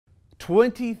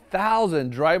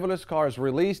20,000 driverless cars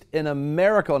released in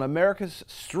America, on America's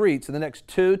streets in the next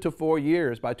 2 to 4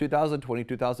 years by 2020,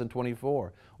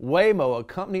 2024. Waymo, a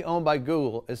company owned by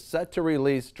Google, is set to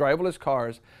release driverless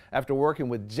cars after working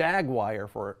with Jaguar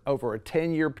for over a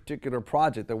 10-year particular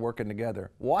project they're working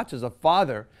together. Watch as a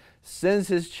father sends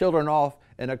his children off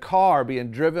in a car being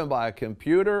driven by a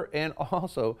computer, and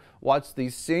also watch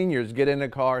these seniors get in a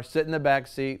car, sit in the back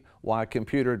seat while a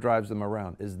computer drives them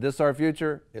around. Is this our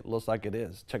future? It looks like it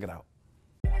is. Check it out.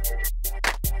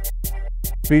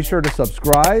 Be sure to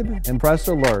subscribe and press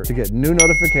alert to get new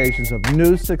notifications of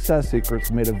new success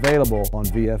secrets made available on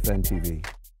VFN TV.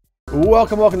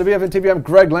 Welcome to VFN TV. I'm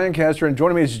Greg Lancaster, and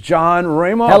joining me is John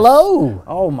Ramos. Hello.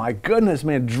 Oh my goodness,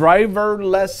 man!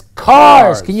 Driverless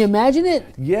cars. Can you imagine it?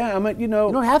 Yeah, I mean, you know.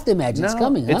 You don't have to imagine. It's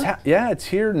coming, huh? It's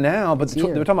here now. But they're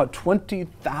talking about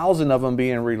 20,000 of them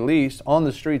being released on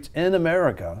the streets in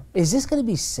America. Is this going to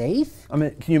be safe? I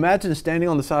mean, can you imagine standing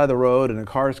on the side of the road and a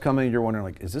car is coming? And you're wondering,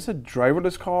 like, is this a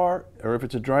driverless car, or if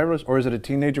it's a driverless, or is it a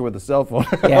teenager with a cell phone?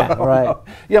 Yeah, right.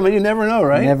 Yeah, I mean, you never know,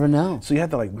 right? You never know. So you have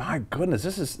to, like, my goodness,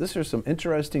 this is some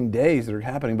interesting days that are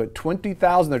happening. But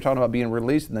 20,000 they're talking about being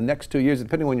released in the next 2 years,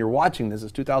 depending on when you're watching this.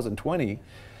 It's 2020,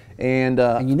 and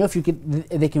you know, if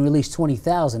they can release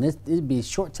 20,000, it'd be a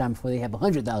short time before they have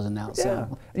 100,000 now. Yeah.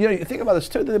 So You know, you think about this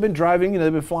too. They've been driving. You know,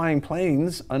 they've been flying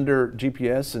planes under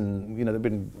GPS, and you know, they've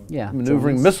been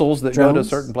maneuvering missiles that go to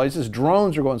certain places.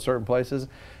 Drones are going to certain places.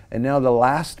 And now the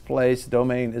last place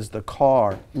domain is the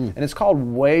car. And it's called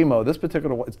Waymo. This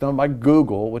particular one, it's done by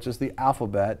Google, which is the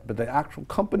alphabet, but the actual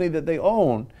company that they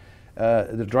own,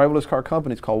 the driverless car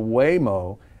company, is called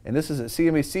Waymo. And this is at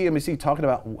CNBC talking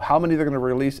about how many they're going to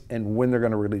release and when they're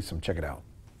going to release them. Check it out.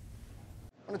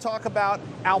 I'm going to talk about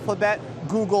Alphabet,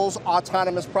 Google's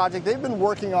autonomous project. They've been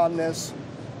working on this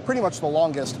pretty much the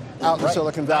longest out in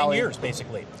Silicon Valley. 9 years,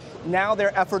 basically. Now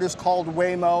their effort is called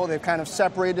Waymo. They've kind of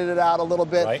separated it out a little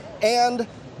bit. Right. And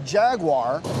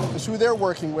Jaguar is who they're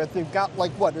working with. They've got,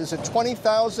 like, what, is it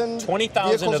 20,000?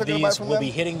 20,000 of these will be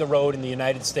hitting the road in the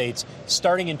United States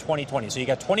starting in 2020. So you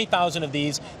got 20,000 of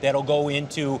these that'll go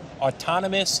into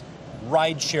autonomous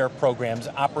rideshare programs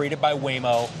operated by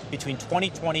Waymo between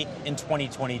 2020 and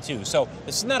 2022. So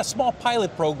this is not a small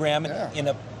pilot program in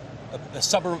a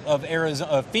suburb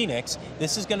of Phoenix.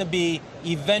 This is going to be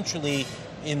eventually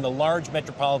in the large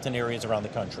metropolitan areas around the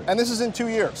country. And this is in 2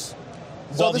 years.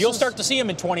 Well, you'll start to see them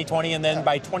in 2020, and then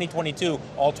by 2022,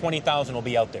 all 20,000 will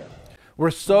be out there. We're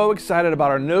so excited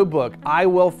about our new book, I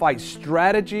Will Fight,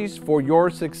 Strategies for Your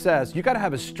Success. You got to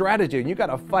have a strategy, and you got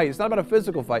to fight. It's not about a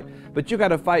physical fight, but you got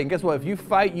to fight. And guess what? If you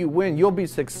fight, you win. You'll be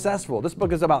successful. This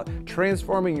book is about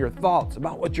transforming your thoughts,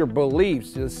 about what your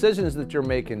beliefs, the decisions that you're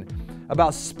making,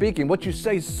 about speaking. What you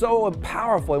say is so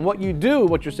powerful, and what you do,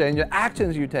 what you're saying, your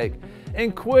actions you take.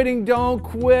 And quitting, don't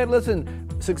quit. Listen,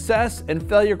 success and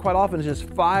failure quite often is just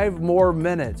 5 more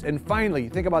minutes. And finally,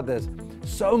 think about this.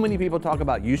 So many people talk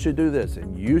about you should do this,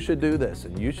 and you should do this,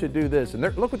 and you should do this. And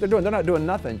look what they're doing. They're not doing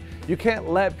nothing. You can't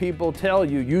let people tell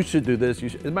you you should do this.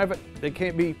 As a matter of fact, they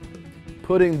can't be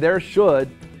putting their should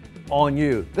on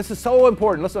you. This is so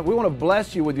important. Listen, we want to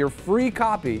bless you with your free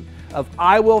copy of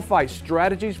I Will Fight,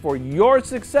 Strategies for Your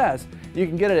Success. You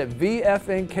can get it at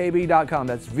VFNKB.com.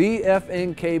 That's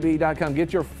VFNKB.com.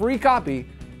 Get your free copy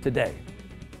today.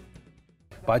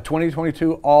 By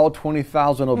 2022, all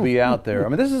 20,000 will be out there. I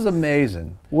mean, this is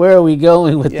amazing. Where are we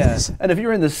going with this? And if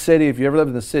you're in the city, if you ever lived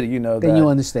in the city, you know that. Then you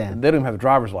understand. They don't even have a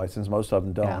driver's license. Most of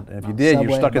them don't. Yeah. And if you did, Subway,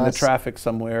 you're stuck in the bus. traffic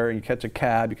somewhere. You catch a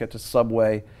cab, you catch a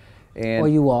subway. And or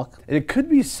you walk. It could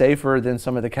be safer than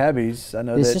some of the cabbies. I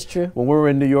know this that is true. When we were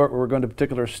in New York, we were going to a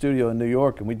particular studio in New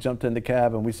York, and we jumped in the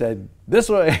cab and we said, this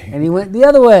way. And he went the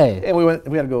other way. And we had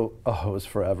to go, oh, it was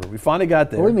forever. We finally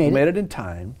got there. Well, we made it in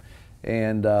time.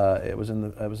 And it was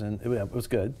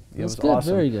good. It was good,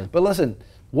 awesome. very good. But listen,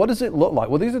 what does it look like?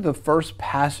 Well, these are the first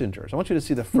passengers. I want you to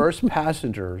see the first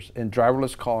passengers in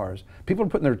driverless cars. People are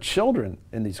putting their children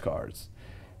in these cars.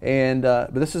 And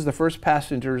but this is the first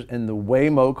passengers in the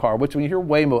Waymo car, which when you hear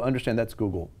Waymo, understand that's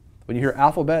Google. When you hear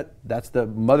Alphabet, that's the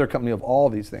mother company of all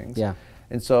these things. Yeah.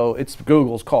 And so it's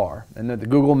Google's car. And then the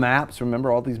Google Maps,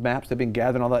 remember all these maps, they've been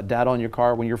gathering all that data on your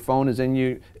car. When your phone is in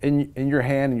your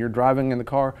hand and you're driving in the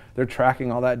car, they're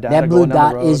tracking all that data. That blue going down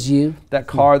the dot road. is you. That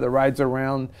car that rides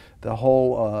around the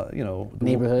whole,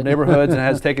 neighborhoods and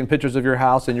has taken pictures of your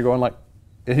house, and you're going like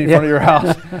in front of your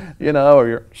house, or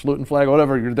your saluting flag, or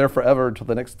whatever. You're there forever until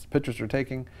the next pictures are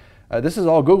taken. This is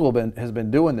all Google has been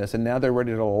doing this, and now they're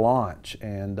ready to launch.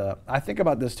 And I think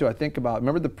about this too. I think about,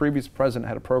 remember the previous president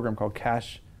had a program called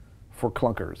Cash for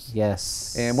Clunkers.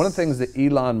 Yes. And one of the things that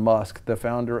Elon Musk, the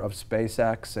founder of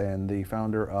SpaceX and the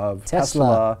founder of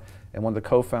Tesla and one of the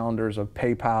co-founders of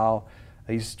PayPal.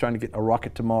 He's trying to get a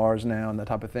rocket to Mars now and that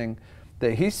type of thing.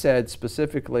 That he said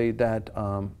specifically that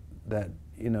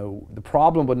the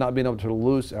problem with not being able to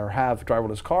lose or have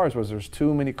driverless cars was there's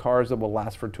too many cars that will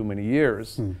last for too many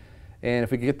years. And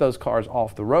if we could get those cars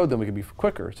off the road, then we could be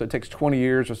quicker. So it takes 20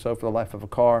 years or so for the life of a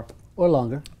car. Or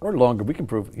longer. Or longer. We can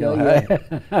prove, hey,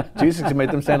 Jesus can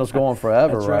make them sandals go on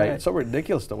forever, That's right? right? It's so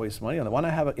ridiculous to waste money on it. Why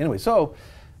not have it? Anyway, so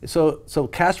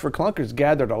Cash for Clunkers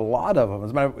gathered a lot of them.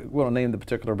 As a matter of fact, we won't name the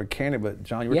particular mechanic, but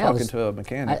John, you were talking to a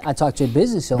mechanic. I talked to a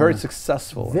business owner. Very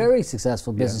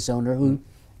successful business owner who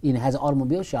has an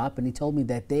automobile shop, and he told me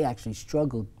that they actually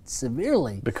struggled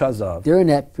severely during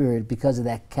that period because of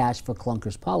that Cash for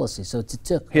Clunkers policy. So it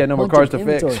took he had no more cars to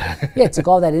fix. It took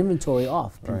all that inventory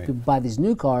off. Right. People buy these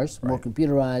new cars, more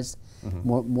computerized,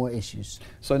 more issues.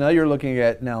 So now you're looking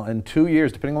at, in 2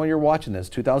 years, depending on when you're watching this,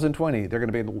 2020, they're going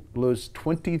to be able to lose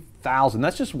 20,000.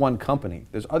 That's just one company.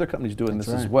 There's other companies doing this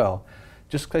as well.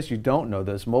 Just in case you don't know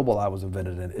this, Mobileye was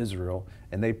invented in Israel,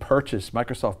 and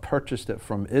Microsoft purchased it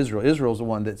from Israel. Israel's the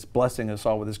one that's blessing us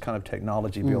all with this kind of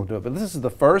technology to be able to do it. But this is the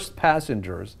first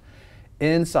passengers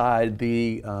inside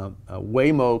the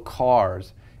Waymo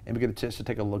cars, and we get a chance to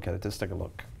take a look at it. Let's take a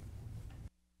look.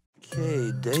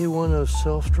 Okay, day one of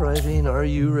self-driving. Are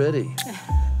you ready?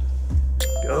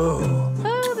 Go.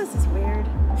 Oh, this is weird.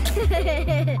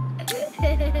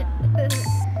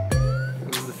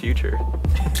 This is the future.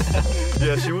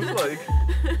 Yeah, she was like,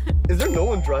 is there no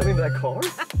one driving that car?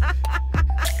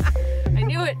 I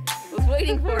knew it. I was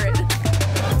waiting for it.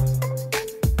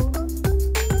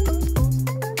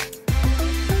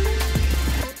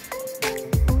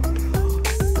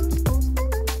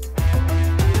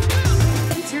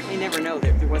 You'd certainly never know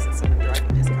that there wasn't someone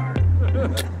driving this car.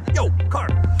 Yo, car!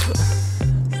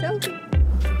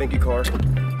 Selfie. Thank you, car.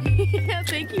 Yeah,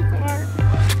 thank you, car.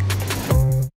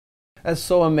 That's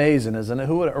so amazing, isn't it?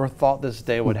 Who would have ever thought this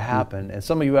day would happen? And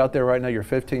some of you out there right now, you're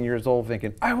 15 years old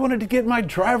thinking, I wanted to get my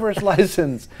driver's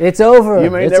license. It's over.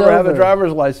 You may never have a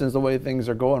driver's license the way things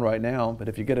are going right now, but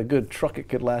if you get a good truck, it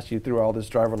could last you through all this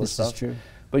driverless stuff. This is true.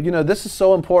 But this is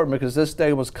so important because this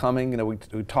day was coming.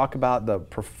 We talk about the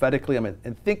prophetically,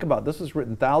 and think about this was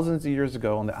written thousands of years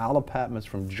ago on the Isle of Patmos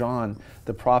from John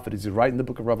the prophet. He's writing the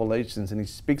book of Revelations, and he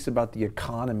speaks about the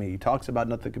economy. He talks about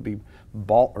nothing could be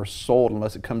bought or sold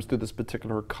unless it comes through this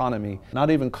particular economy.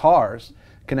 Not even cars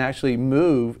can actually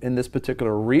move in this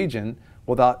particular region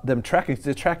without them tracking.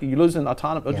 They're tracking. You're losing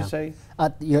autonomy. What'd you say?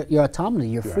 Your autonomy,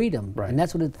 your freedom, right. And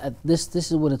that's what this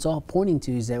is what it's all pointing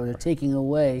to, is that they're taking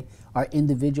away our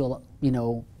individual,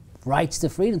 rights to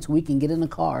freedom, so we can get in a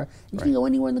car. You can go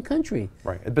anywhere in the country.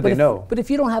 Right, but they know. But if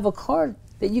you don't have a car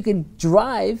that you can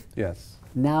drive, yes,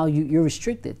 now you're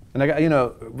restricted. And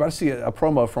I see a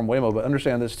promo from Waymo, but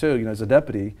understand this too. As a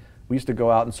deputy, we used to go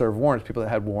out and serve warrants. People that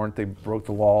had warrant, they broke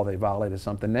the law, they violated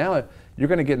something. Now you're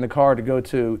going to get in the car to go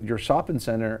to your shopping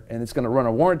center, and it's going to run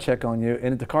a warrant check on you,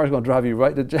 and the car's going to drive you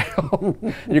right to jail.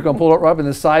 You're going to pull it right up in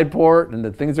the side port, and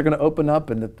the things are going to open up,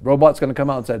 and the robot's going to come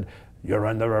out and say, "You're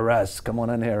under arrest. Come on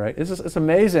in here." Right? It's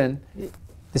amazing.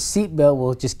 The seatbelt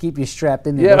will just keep you strapped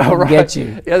in there. Yeah, right. Get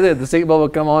you. Yeah, the seatbelt will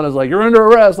come on. It's like, "You're under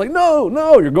arrest." Like, no,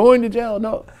 you're going to jail.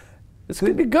 No. This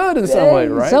could be good in some way,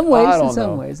 right? In some ways, I don't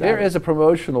know. Here is a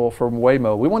promotional from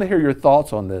Waymo. We want to hear your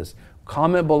thoughts on this.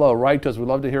 Comment below, write to us. We'd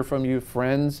love to hear from you,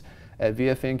 friends at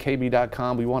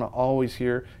vfnkb.com. We want to always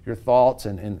hear your thoughts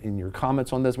and your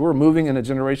comments on this. We're moving in a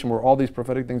generation where all these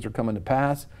prophetic things are coming to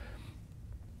pass.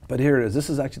 But here it is. This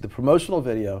is actually the promotional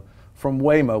video from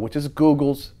Waymo, which is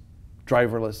Google's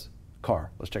driverless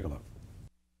car. Let's take a look.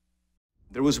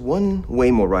 There was one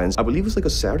Waymo ride. I believe it was like a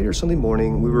Saturday or Sunday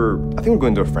morning. I think we were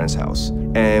going to a friend's house.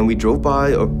 And we drove by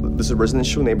this is a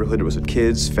residential neighborhood. There was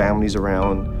kids, families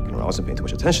around. I wasn't paying too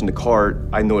much attention. The car,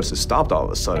 I noticed it stopped all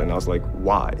of a sudden. I was like,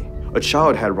 why? A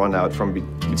child had run out from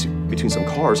between some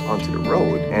cars onto the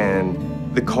road.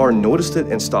 And the car noticed it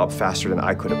and stopped faster than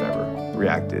I could have ever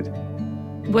reacted.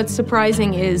 What's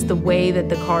surprising is the way that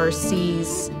the car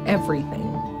sees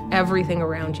everything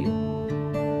around you.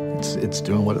 It's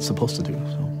doing what it's supposed to do.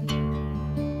 So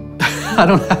I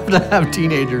don't have to have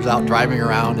teenagers out driving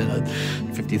around in a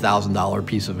 $50,000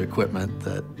 piece of equipment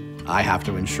that I have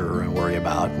to insure and worry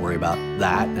about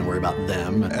that and worry about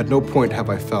them. At no point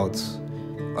have I felt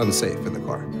unsafe in the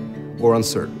car or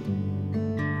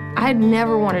uncertain. I had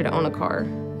never wanted to own a car,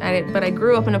 but I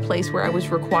grew up in a place where I was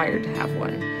required to have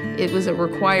one. It was a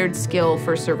required skill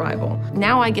for survival.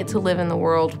 Now I get to live in the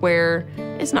world where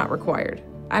it's not required.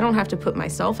 I don't have to put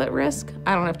myself at risk.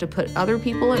 I don't have to put other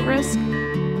people at risk.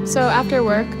 So after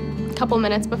work, couple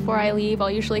minutes before I leave,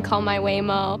 I'll usually call my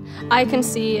Waymo. I can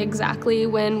see exactly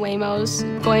when Waymo's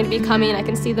going to be coming. I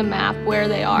can see the map where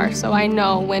they are, so I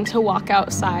know when to walk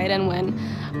outside and when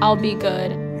I'll be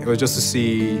good. It was just to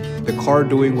see the car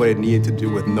doing what it needed to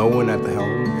do with no one at the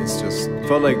helm. It's just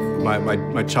felt like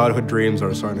my childhood dreams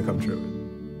are starting to come true.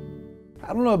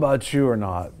 I don't know about you or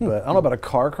not, but I don't know about a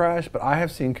car crash, but I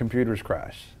have seen computers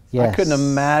crash. Yes. I couldn't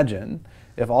imagine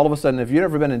if all of a sudden, if you've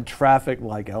ever been in traffic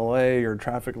like LA or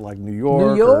traffic like New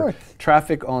York, or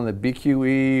traffic on the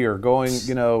BQE or going,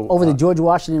 over the George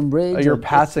Washington Bridge. You're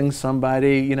passing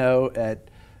somebody, at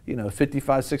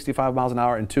 55, 65 miles an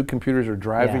hour, and two computers are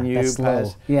driving you that's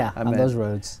past. Slow. On those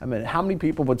roads. I mean, how many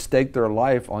people would stake their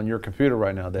life on your computer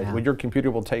right now? That your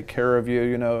computer will take care of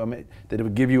you, that it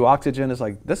would give you oxygen. It's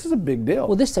like, this is a big deal.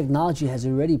 Well, this technology has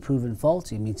already proven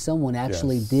faulty. I mean, someone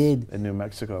actually did. In New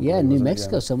Mexico. Yeah, in New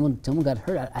Mexico, someone got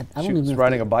hurt. I don't even know. She was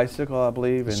riding a bicycle, I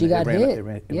believe. And she got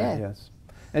hit. Yes.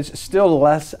 And it's still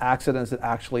less accidents that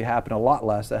actually happen, a lot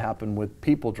less that happen with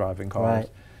people driving cars. Right.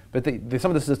 But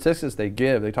some of the statistics they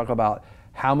give, they talk about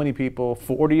how many people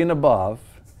 40 and above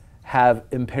have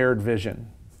impaired vision.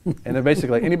 And they're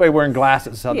basically anybody wearing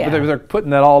glasses. But they're putting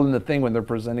that all in the thing when they're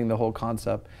presenting the whole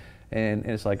concept. And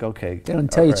it's like, okay. They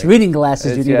don't tell you it's reading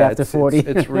glasses you need after 40.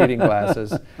 It's reading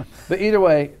glasses. But either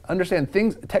way, understand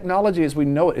technology as we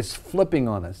know it is flipping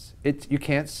on us. You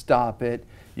can't stop it.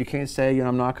 You can't say,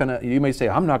 I'm not going to, you may say,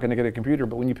 I'm not going to get a computer,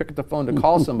 but when you pick up the phone to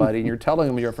call somebody and you're telling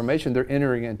them your information, they're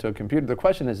entering it into a computer. The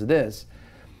question is this,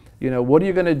 what are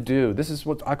you going to do? This is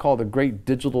what I call the great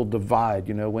digital divide.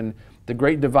 When the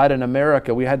great divide in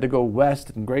America, we had to go west,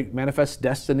 and great manifest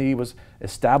destiny was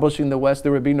establishing the west.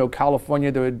 There would be no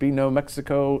California, there would be no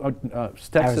Mexico,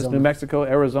 Texas, Arizona. New Mexico,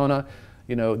 Arizona.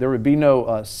 There would be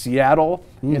no Seattle,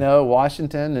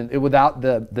 Washington, and without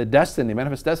the destiny,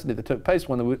 manifest destiny that took place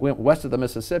when we went west of the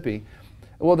Mississippi.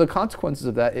 Well, the consequences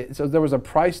of that, so there was a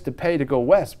price to pay to go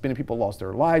west. Many people lost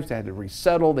their lives. They had to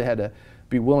resettle. They had to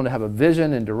be willing to have a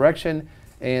vision and direction,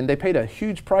 and they paid a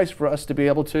huge price for us to be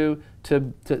able to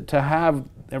have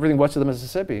everything west of the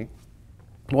Mississippi.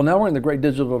 Well, now we're in the great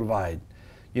digital divide.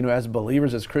 As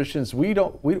believers, as Christians, we're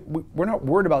not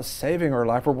worried about saving our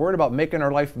life. We're worried about making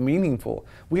our life meaningful.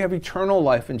 We have eternal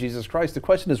life in Jesus Christ. The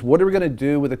question is, what are we going to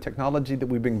do with the technology that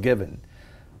we've been given?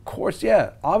 Of course,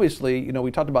 obviously,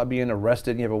 we talked about being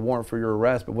arrested and you have a warrant for your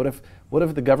arrest, but what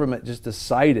if the government just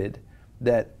decided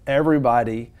that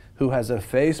everybody who has a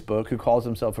Facebook, who calls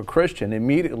himself a Christian,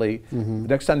 immediately, the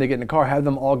next time they get in the car, have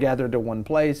them all gathered to one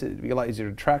place? It'd be a lot easier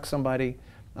to track somebody.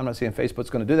 I'm not saying Facebook's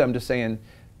going to do that. I'm just saying,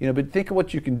 but think of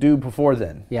what you can do before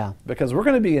then. Yeah. Because we're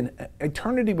going to be in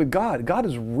eternity with God. God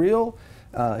is real.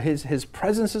 His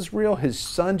presence is real. His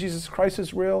Son, Jesus Christ,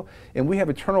 is real. And we have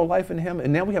eternal life in Him.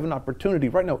 And now we have an opportunity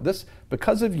right now.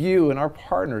 Because of you and our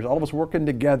partners, all of us working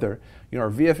together, our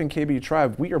VF and KB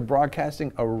tribe, we are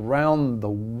broadcasting around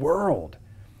the world.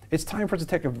 It's time for us to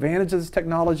take advantage of this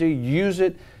technology, use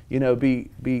it,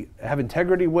 have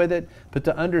integrity with it, but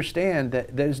to understand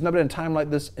that there's never been a time like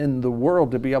this in the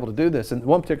world to be able to do this. And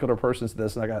one particular person said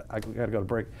this, and I got to go to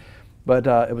break, but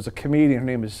it was a comedian. Her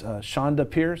name is Shonda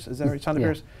Pierce. Is that right? Shonda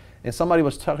Pierce? And somebody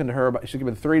was talking to her about, she's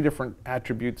given 3 different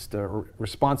attributes to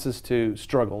responses to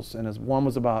struggles. And one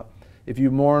was about if you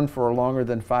mourn for longer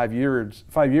than 5 years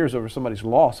over somebody's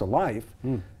loss of life,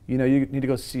 you need to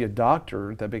go see a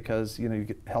doctor because you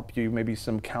can help you, maybe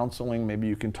some counseling, maybe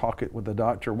you can talk it with the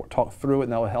doctor, talk through it,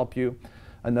 and that will help you.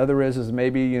 Another is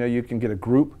maybe you can get a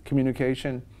group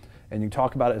communication and you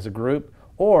talk about it as a group,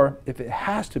 or if it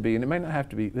has to be, and it may not have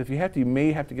to be, if you have to, you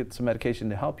may have to get some medication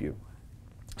to help you.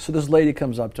 So this lady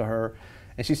comes up to her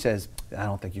and she says, I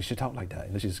don't think you should talk like that.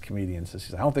 And she's a comedian, so she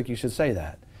says, I don't think you should say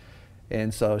that.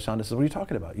 And so Shonda says, what are you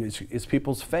talking about? It's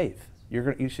people's faith.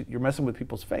 You're messing with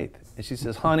people's faith. And she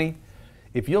says, honey,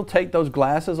 if you'll take those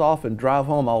glasses off and drive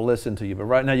home, I'll listen to you. But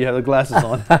right now you have the glasses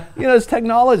on. It's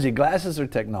technology. Glasses are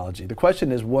technology. The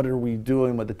question is, what are we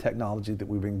doing with the technology that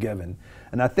we've been given?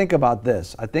 And I think about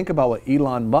this. I think about what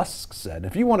Elon Musk said.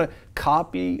 If you want a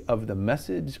copy of the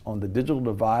message on the digital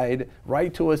divide,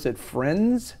 write to us at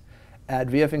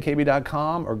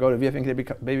friends@vfnkb.com or go to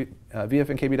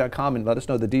vfnkb.com and let us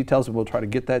know the details, and we'll try to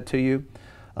get that to you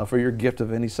for your gift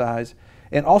of any size.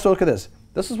 And also look at this.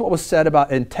 This is what was said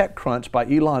about in TechCrunch by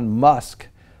Elon Musk,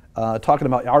 talking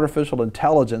about artificial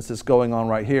intelligence that's going on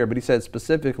right here. But he said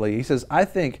specifically, he says, I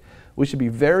think we should be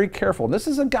very careful. And this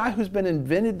is a guy who's been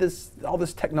invented all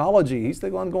this technology. He's the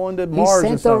one going to Mars. He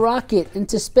sent the rocket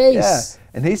into space. Yeah,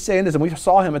 and he's saying this, and we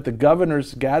saw him at the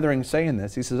governor's gathering saying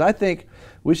this. He says, I think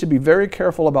we should be very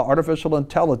careful about artificial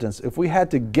intelligence. If we had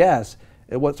to guess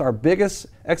at what our biggest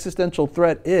existential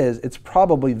threat is, it's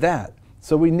probably that.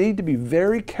 So we need to be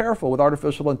very careful with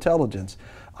artificial intelligence.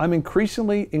 I'm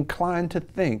increasingly inclined to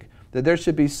think that there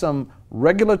should be some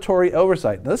regulatory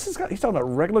oversight. Now, he's talking about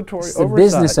regulatory oversight. The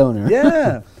business owner.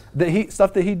 Yeah,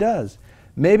 stuff that he does.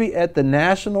 Maybe at the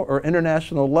national or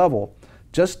international level,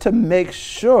 just to make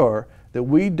sure that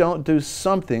we don't do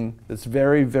something that's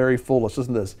very, very foolish.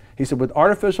 Listen to this. He said, with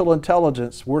artificial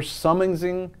intelligence, we're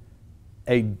summoning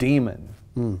a demon.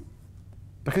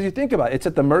 Because you think about it, it's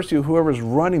at the mercy of whoever's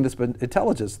running this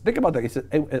intelligence. Think about that. He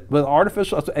said, with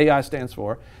artificial, that's what AI stands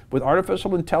for. With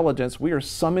artificial intelligence, we are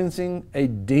summoning a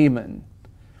demon.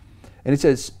 And he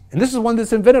says, and this is one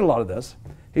that's invented a lot of this.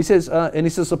 He says, and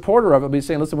he's a supporter of it, but he's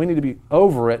saying, listen, we need to be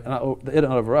over it, and it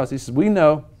and over us. He says, we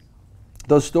know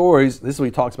those stories, this is what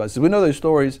he talks about. He says, we know those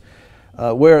stories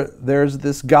where there's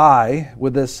this guy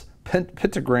with this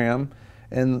pentagram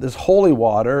and this holy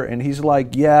water, and he's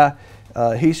like, yeah,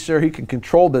 he's sure he can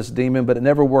control this demon, but it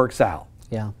never works out.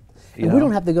 Yeah. And we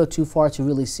don't have to go too far to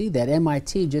really see that.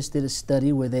 MIT just did a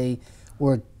study where they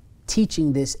were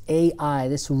teaching this AI,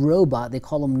 this robot, they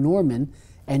call him Norman,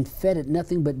 and fed it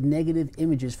nothing but negative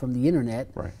images from the internet.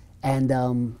 Right. And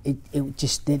it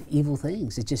just did evil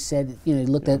things. It just said, you know,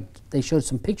 looked at, they showed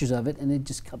some pictures of it, and it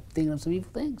just kept thinking of some evil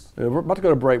things. We're about to go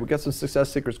to break. We've got some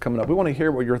success secrets coming up. We want to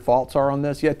hear what your thoughts are on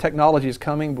this. Yeah, technology is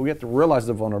coming, but we have to realize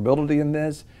the vulnerability in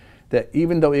this, that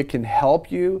even though it can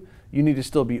help you, you need to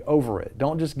still be over it.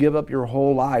 Don't just give up your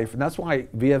whole life. And that's why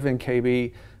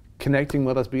VFNKB, connecting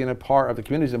with us, being a part of the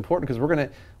community is important, because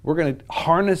we're gonna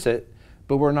harness it,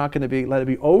 but we're not going to let it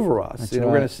be over us. That's you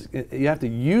know, right. you have to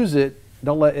use it.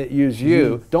 Don't let it use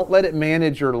you. Don't let it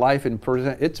manage your life and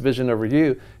present its vision over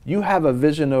you. You have a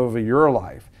vision over your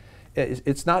life.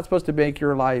 It's not supposed to make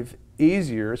your life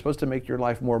easier. It's supposed to make your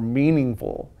life more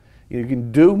meaningful. You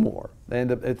can do more. And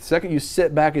the second you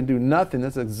sit back and do nothing,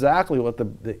 that's exactly what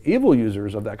the evil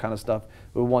users of that kind of stuff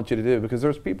would want you to do. Because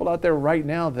there's people out there right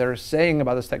now that are saying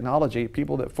about this technology,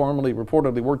 people that formerly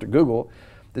reportedly worked at Google,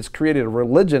 that's created a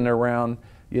religion around,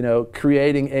 you know,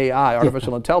 creating AI,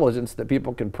 artificial intelligence, that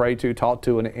people can pray to, talk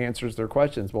to, and it answers their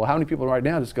questions. Well, how many people right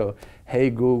now just go, hey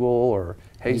Google, or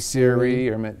hey Siri,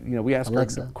 or, you know, we ask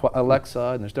Alexa,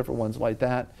 and there's different ones like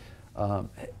that.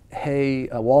 Hey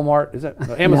Walmart, is that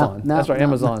Amazon? No, that's right, no,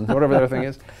 Amazon, no. whatever their thing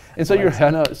is. And so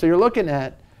you're looking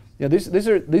at, you know, these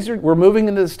are we're moving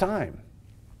into this time,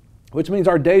 which means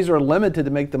our days are limited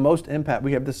to make the most impact.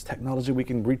 We have this technology, we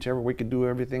can reach everywhere, we can do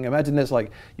everything. Imagine this,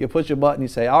 like you push a button, you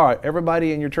say, all right,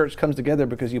 everybody in your church comes together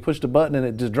because you pushed a button and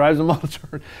it just drives them all to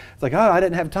church. It's like, oh, I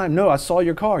didn't have time. No, I saw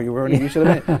your car. You should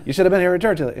have been here at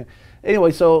church.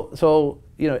 Anyway, so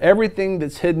you know, everything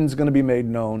that's hidden is going to be made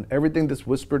known. Everything that's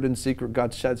whispered in secret,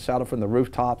 God shouted from the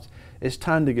rooftops. It's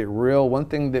time to get real. One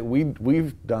thing that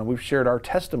we've done, we've shared our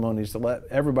testimonies to let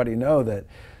everybody know that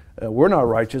we're not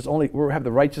righteous, only we have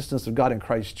the righteousness of God in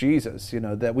Christ Jesus, you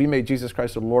know, that we made Jesus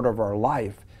Christ the Lord of our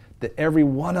life, that every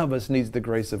one of us needs the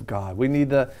grace of God. We need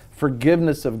the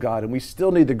forgiveness of God, and we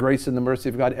still need the grace and the mercy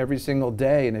of God every single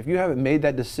day. And if you haven't made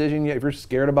that decision yet, if you're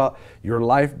scared about your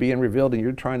life being revealed and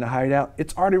you're trying to hide out,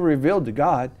 it's already revealed to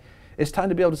God. It's time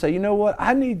to be able to say, you know what,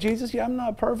 I need Jesus. Yeah, I'm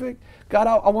not perfect. God,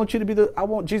 I want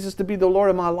Jesus to be the Lord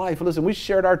of my life. Listen, we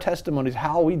shared our testimonies,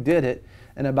 how we did it,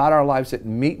 and about our lives at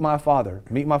Meet My Father,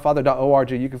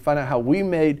 meetmyfather.org. You can find out how we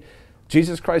made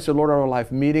Jesus Christ the Lord of our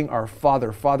life, meeting our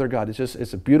Father God.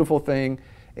 It's a beautiful thing,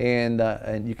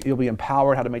 and you'll be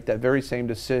empowered how to make that very same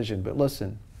decision. But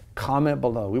listen, comment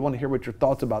below. We want to hear what your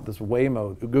thoughts about this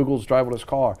Waymo, Google's driverless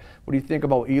car. What do you think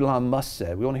about what Elon Musk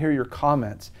said? We want to hear your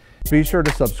comments. Be sure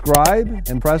to subscribe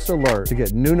and press alert to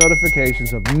get new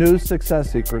notifications of new success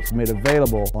secrets made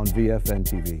available on VFN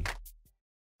TV.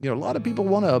 You know, a lot of people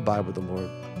want to abide with the Lord,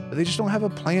 but they just don't have a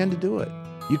plan to do it.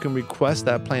 You can request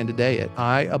that plan today at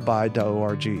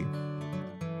iabide.org.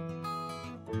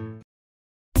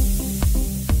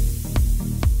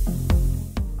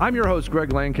 I'm your host,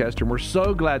 Greg Lancaster, and we're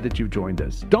so glad that you've joined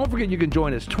us. Don't forget you can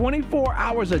join us 24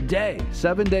 hours a day,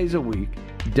 7 days a week.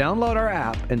 Download our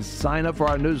app and sign up for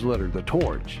our newsletter, The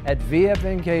Torch, at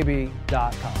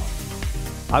vfnkb.com.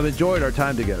 I've enjoyed our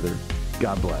time together.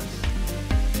 God bless.